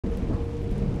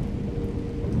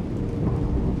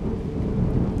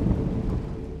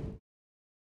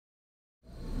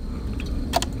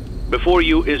Before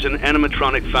you is an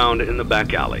animatronic found in the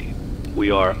back alley. We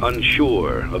are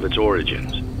unsure of its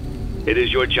origins. It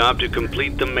is your job to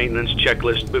complete the maintenance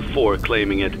checklist before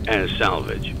claiming it as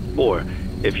salvage. Or,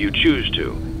 if you choose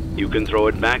to, you can throw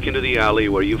it back into the alley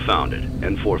where you found it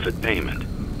and forfeit payment.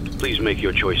 Please make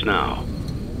your choice now.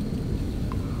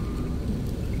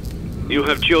 You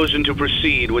have chosen to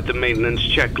proceed with the maintenance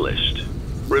checklist.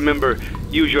 Remember,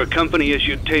 use your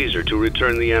company-issued taser to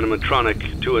return the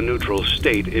animatronic to a neutral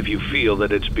state if you feel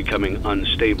that it's becoming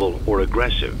unstable or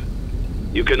aggressive.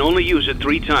 You can only use it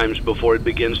 3 times before it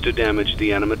begins to damage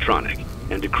the animatronic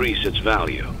and decrease its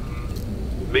value.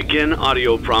 Begin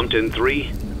audio prompt in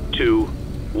 3, 2,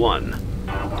 1.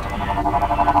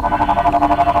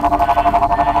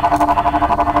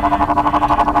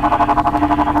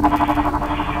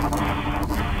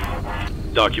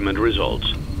 Document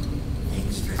results.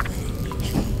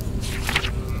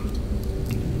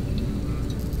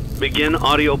 Begin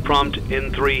audio prompt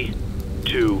in 3,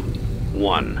 2,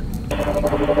 1.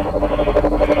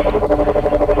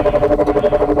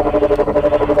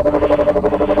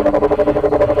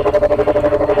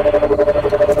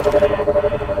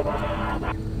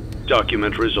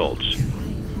 Document results.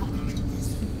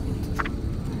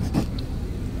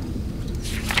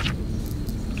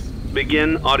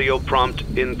 Begin audio prompt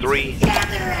in 3,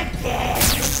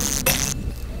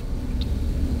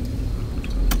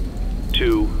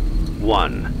 2,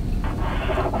 1.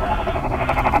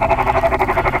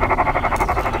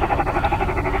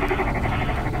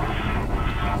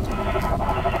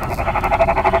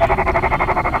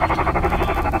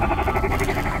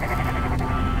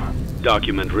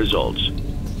 Document results.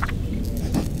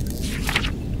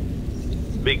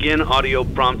 Begin audio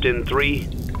prompt in 3,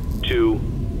 2,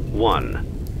 1.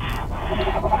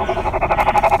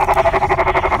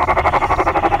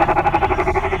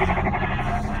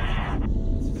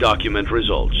 Document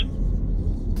results.